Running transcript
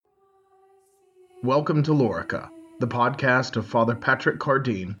Welcome to Lorica, the podcast of Father Patrick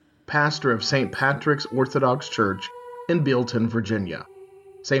Cardine, pastor of St. Patrick's Orthodox Church in Bealton, Virginia.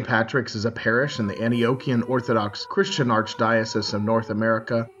 St. Patrick's is a parish in the Antiochian Orthodox Christian Archdiocese of North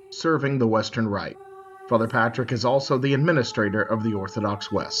America, serving the Western Rite. Father Patrick is also the administrator of the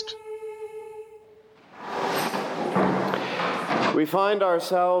Orthodox West. We find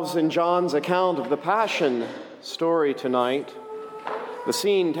ourselves in John's account of the Passion story tonight. The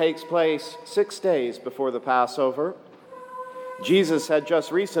scene takes place 6 days before the Passover. Jesus had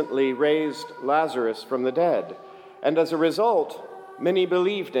just recently raised Lazarus from the dead, and as a result, many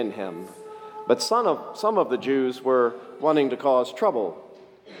believed in him. But some of the Jews were wanting to cause trouble.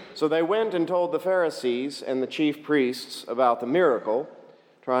 So they went and told the Pharisees and the chief priests about the miracle,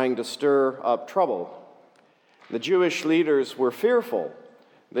 trying to stir up trouble. The Jewish leaders were fearful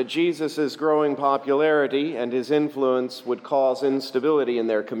that Jesus' growing popularity and his influence would cause instability in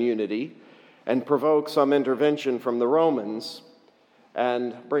their community and provoke some intervention from the Romans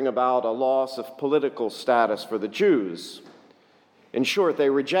and bring about a loss of political status for the Jews. In short, they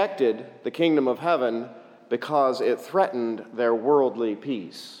rejected the kingdom of heaven because it threatened their worldly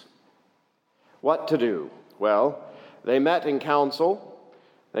peace. What to do? Well, they met in council,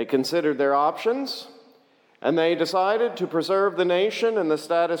 they considered their options, and they decided to preserve the nation and the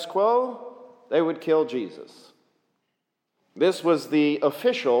status quo. They would kill Jesus. This was the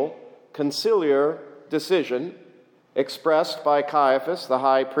official conciliar decision expressed by Caiaphas, the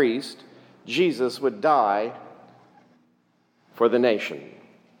high priest. Jesus would die for the nation.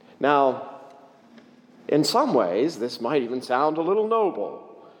 Now, in some ways, this might even sound a little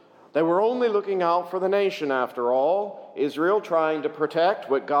noble. They were only looking out for the nation, after all. Israel trying to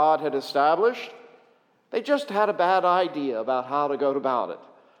protect what God had established. They just had a bad idea about how to go about it.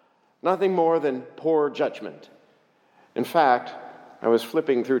 Nothing more than poor judgment. In fact, I was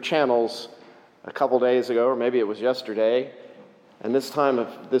flipping through channels a couple days ago, or maybe it was yesterday, and this time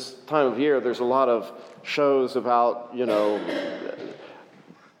of year, there's a lot of shows about,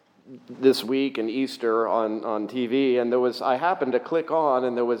 this week and Easter on TV, and I happened to click on,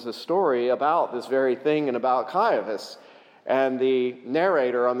 and there was a story about this very thing and about Caiaphas. And the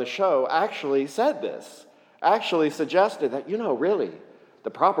narrator on the show actually said this, actually suggested that, really,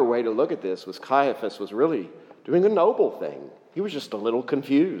 the proper way to look at this was Caiaphas was really doing a noble thing. He was just a little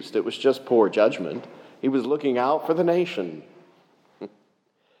confused. It was just poor judgment. He was looking out for the nation.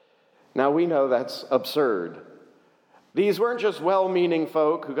 Now, we know that's absurd. These weren't just well-meaning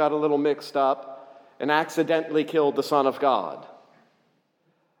folk who got a little mixed up and accidentally killed the Son of God.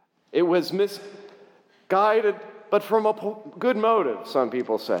 It was misguided, but from a good motive, some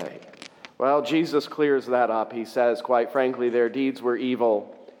people say. Well, Jesus clears that up. He says, quite frankly, their deeds were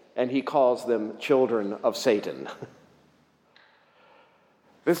evil, and he calls them children of Satan.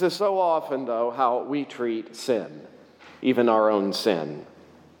 This is so often, though, how we treat sin, even our own sin.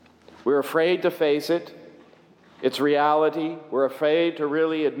 We're afraid to face it, its reality. We're afraid to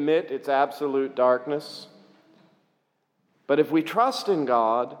really admit its absolute darkness. But if we trust in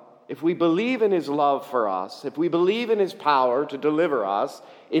God, if we believe in his love for us, if we believe in his power to deliver us,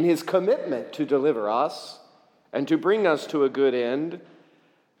 in his commitment to deliver us and to bring us to a good end,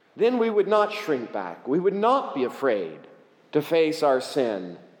 then we would not shrink back. We would not be afraid to face our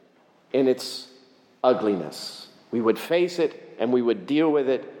sin in its ugliness. We would face it and we would deal with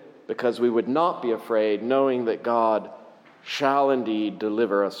it because we would not be afraid, knowing that God shall indeed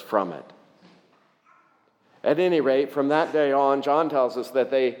deliver us from it. At any rate, from that day on, John tells us that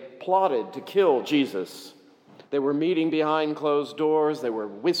they plotted to kill Jesus. They were meeting behind closed doors. They were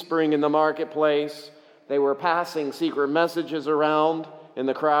whispering in the marketplace. They were passing secret messages around in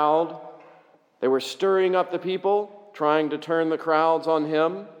the crowd. They were stirring up the people, trying to turn the crowds on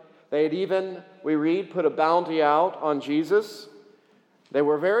him. They had even, we read, put a bounty out on Jesus. They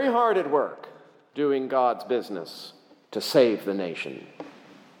were very hard at work doing God's business to save the nation.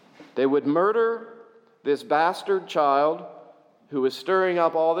 They would murder this bastard child who was stirring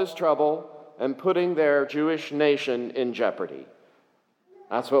up all this trouble and putting their Jewish nation in jeopardy.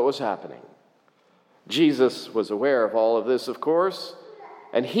 That's what was happening. Jesus was aware of all of this, of course,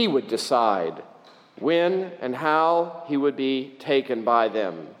 and he would decide when and how he would be taken by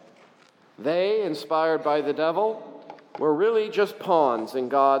them. They, inspired by the devil, were really just pawns in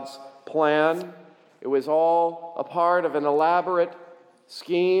God's plan. It was all a part of an elaborate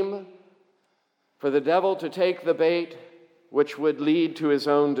scheme for the devil to take the bait which would lead to his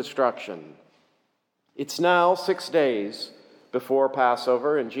own destruction. It's now 6 days before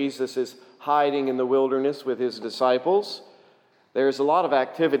Passover, and Jesus is hiding in the wilderness with his disciples. There's a lot of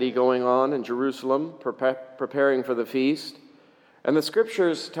activity going on in Jerusalem, preparing for the feast. And the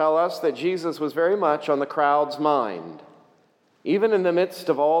scriptures tell us that Jesus was very much on the crowd's mind. Even in the midst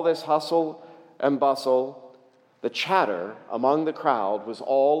of all this hustle and bustle, the chatter among the crowd was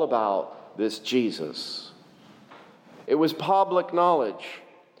all about this Jesus. It was public knowledge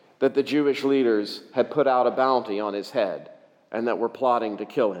that the Jewish leaders had put out a bounty on his head and that were plotting to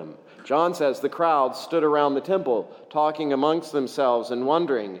kill him. John says the crowd stood around the temple, talking amongst themselves and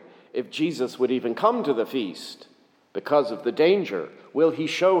wondering if Jesus would even come to the feast because of the danger. Will he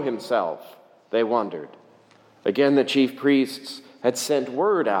show himself? They wondered. Again, the chief priests had sent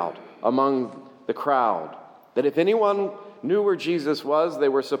word out among the crowd that if anyone knew where Jesus was, they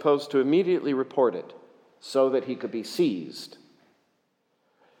were supposed to immediately report it so that he could be seized.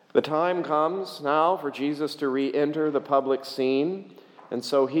 The time comes now for Jesus to re-enter the public scene, and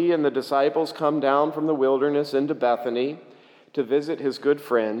so he and the disciples come down from the wilderness into Bethany to visit his good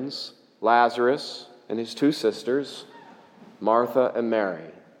friends, Lazarus and his two sisters, Martha and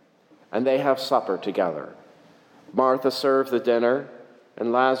Mary, and they have supper together. Martha served the dinner,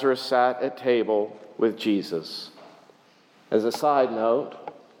 and Lazarus sat at table with Jesus. As a side note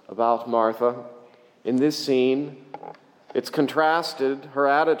about Martha, in this scene, her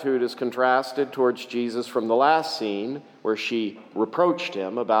attitude is contrasted towards Jesus from the last scene where she reproached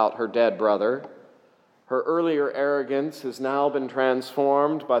him about her dead brother. Her earlier arrogance has now been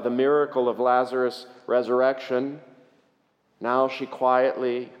transformed by the miracle of Lazarus' resurrection. Now she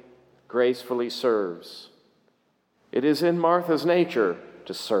quietly, gracefully serves. It is in Martha's nature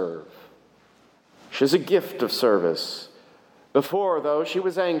to serve. She has a gift of service. Before, though, she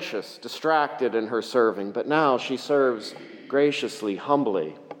was anxious, distracted in her serving, but now she serves graciously,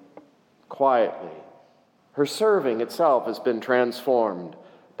 humbly, quietly. Her serving itself has been transformed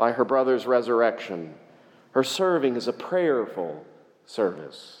by her brother's resurrection. Her serving is a prayerful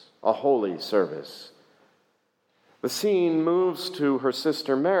service, a holy service. The scene moves to her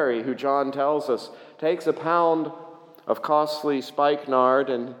sister Mary, who John tells us takes a pound of costly spikenard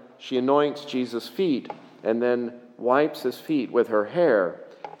and she anoints Jesus' feet and then wipes his feet with her hair.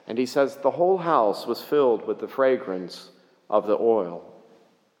 And he says the whole house was filled with the fragrance of the oil.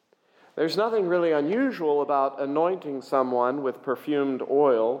 There's nothing really unusual about anointing someone with perfumed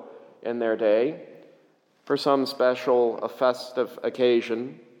oil in their day for some special festive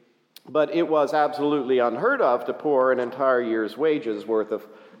occasion, but it was absolutely unheard of to pour an entire year's wages worth of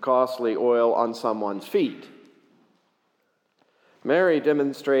costly oil on someone's feet. Mary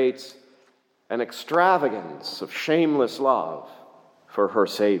demonstrates an extravagance of shameless love for her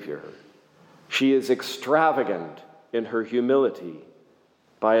Savior. She is extravagant in her humility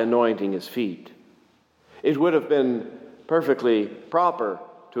by anointing his feet. It would have been perfectly proper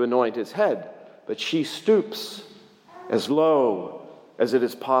to anoint his head, but she stoops as low as it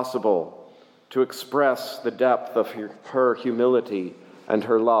is possible to express the depth of her humility and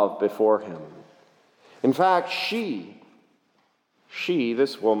her love before him. In fact, she,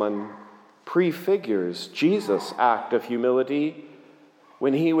 this woman, prefigures Jesus' act of humility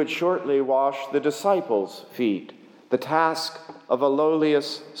when he would shortly wash the disciples' feet, the task of a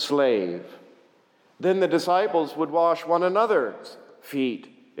lowliest slave. Then the disciples would wash one another's feet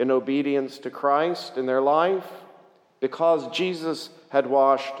in obedience to Christ in their life because Jesus had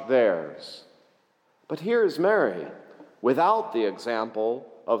washed theirs. But here is Mary, without the example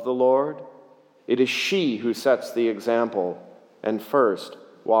of the Lord. It is she who sets the example and first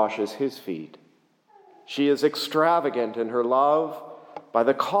washes his feet. She is extravagant in her love by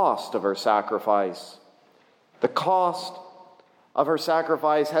the cost of her sacrifice. The cost of her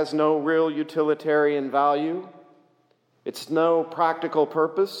sacrifice has no real utilitarian value. It's no practical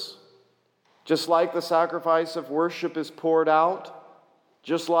purpose. Just like the sacrifice of worship is poured out,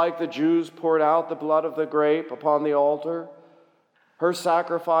 just like the Jews poured out the blood of the grape upon the altar, her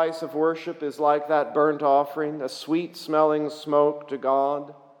sacrifice of worship is like that burnt offering, a sweet-smelling smoke to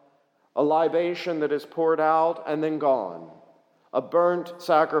God, a libation that is poured out and then gone, a burnt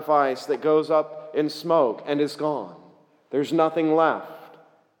sacrifice that goes up in smoke and is gone. There's nothing left.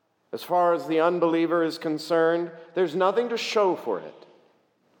 As far as the unbeliever is concerned, there's nothing to show for it.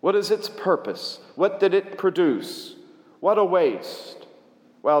 What is its purpose? What did it produce? What a waste.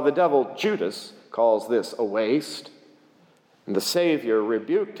 Well, the devil Judas calls this a waste, and the Savior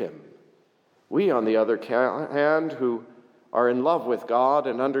rebuked him. We, on the other hand, who are in love with God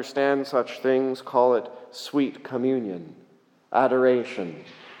and understand such things, call it sweet communion, adoration,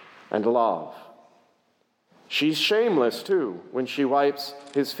 and love. She's shameless, too, when she wipes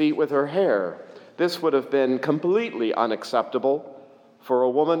his feet with her hair. This would have been completely unacceptable for a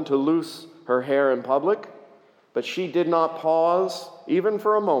woman to loose her hair in public, but she did not pause, even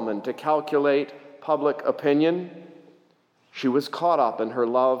for a moment, to calculate public opinion. She was caught up in her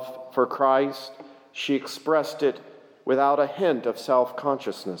love for Christ. She expressed it without a hint of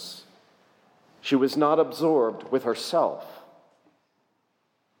self-consciousness. She was not absorbed with herself.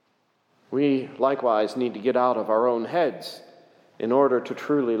 We likewise need to get out of our own heads in order to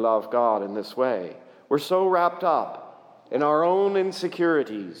truly love God in this way. We're so wrapped up in our own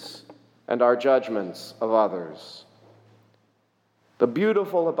insecurities and our judgments of others. The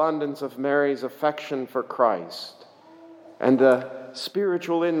beautiful abundance of Mary's affection for Christ and the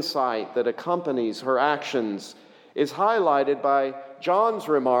spiritual insight that accompanies her actions is highlighted by John's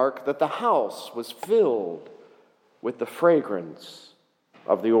remark that the house was filled with the fragrance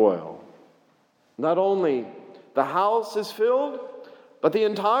of the oil. Not only the house is filled, but the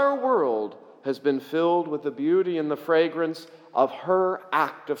entire world has been filled with the beauty and the fragrance of her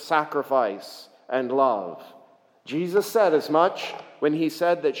act of sacrifice and love. Jesus said as much when he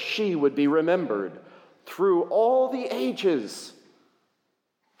said that she would be remembered through all the ages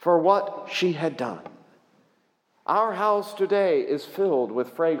for what she had done. Our house today is filled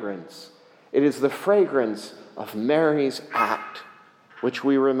with fragrance. It is the fragrance of Mary's act, which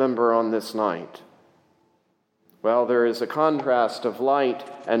we remember on this night. Well, there is a contrast of light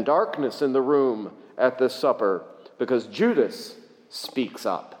and darkness in the room at this supper because Judas speaks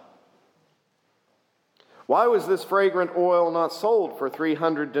up. Why was this fragrant oil not sold for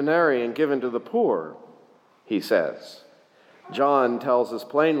 300 denarii and given to the poor? He says. John tells us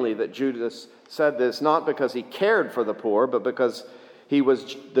plainly that Judas said this not because he cared for the poor, but because he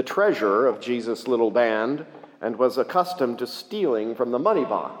was the treasurer of Jesus' little band and was accustomed to stealing from the money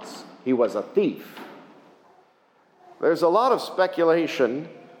box. He was a thief. There's a lot of speculation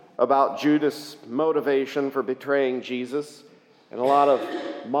about Judas' motivation for betraying Jesus, and a lot of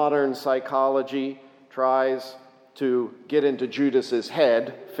modern psychology tries to get into Judas's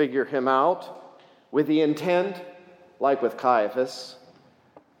head, figure him out, with the intent, like with Caiaphas.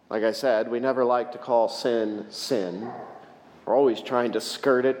 Like I said, we never like to call sin sin. We're always trying to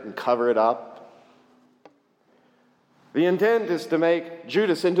skirt it and cover it up. The intent is to make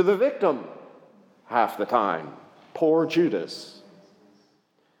Judas into the victim half the time. Poor Judas.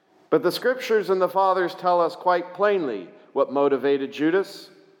 But the scriptures and the fathers tell us quite plainly what motivated Judas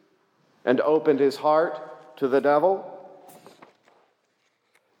and opened his heart to the devil.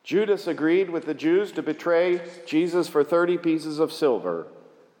 Judas agreed with the Jews to betray Jesus for 30 pieces of silver.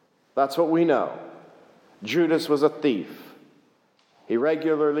 That's what we know. Judas was a thief. He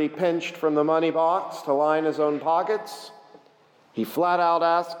regularly pinched from the money box to line his own pockets. He flat out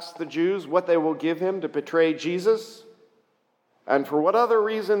asks the Jews what they will give him to betray Jesus. And for what other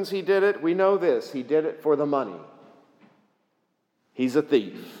reasons he did it, we know this. He did it for the money. He's a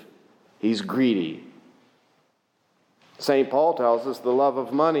thief. He's greedy. St. Paul tells us the love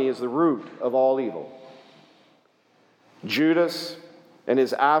of money is the root of all evil. Judas and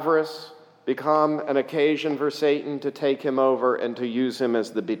his avarice become an occasion for Satan to take him over and to use him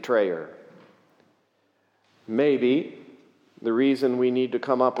as the betrayer. Maybe the reason we need to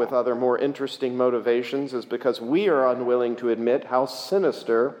come up with other more interesting motivations is because we are unwilling to admit how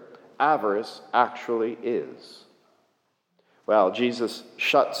sinister avarice actually is. Well, Jesus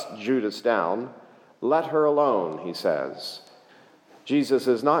shuts Judas down. Let her alone, he says. Jesus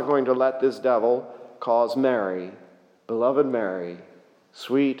is not going to let this devil cause Mary, beloved Mary,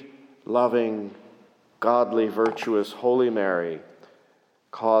 sweet, loving, godly, virtuous, holy Mary,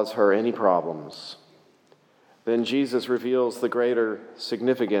 cause her any problems. Then Jesus reveals the greater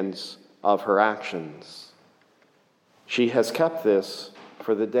significance of her actions. She has kept this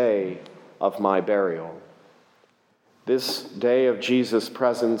for the day of my burial. This day of Jesus'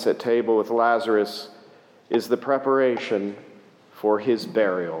 presence at table with Lazarus is the preparation for his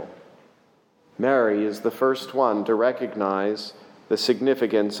burial. Mary is the first one to recognize the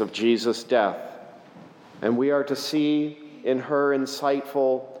significance of Jesus' death, and we are to see in her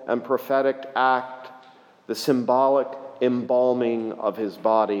insightful and prophetic act the symbolic embalming of his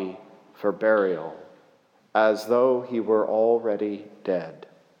body for burial, as though he were already dead.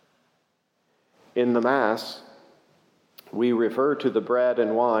 In the Mass, we refer to the bread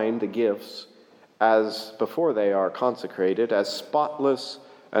and wine, the gifts, as before they are consecrated, as spotless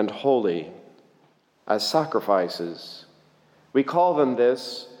and holy, as sacrifices. We call them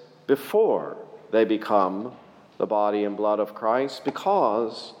this before they become the body and blood of Christ,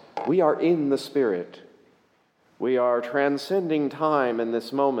 because we are in the Spirit. We are transcending time in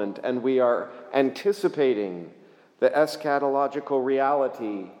this moment, and we are anticipating the eschatological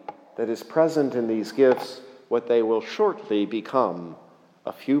reality that is present in these gifts, what they will shortly become,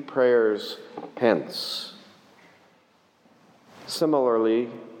 a few prayers hence. Similarly,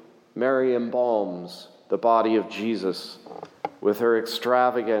 Mary embalms the body of Jesus, with her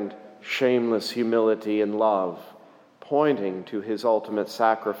extravagant, shameless humility and love, pointing to his ultimate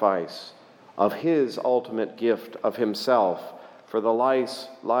sacrifice, of his ultimate gift of himself for the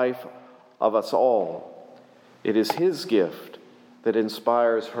life of us all. It is his gift that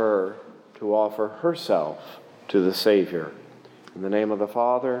inspires her to offer herself to the Savior. In the name of the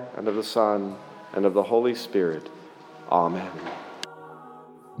Father, and of the Son, and of the Holy Spirit. Amen.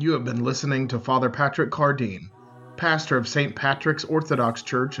 You have been listening to Father Patrick Cardeen, pastor of St. Patrick's Orthodox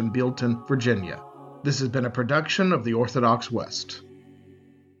Church in Bealton, Virginia. This has been a production of the Orthodox West.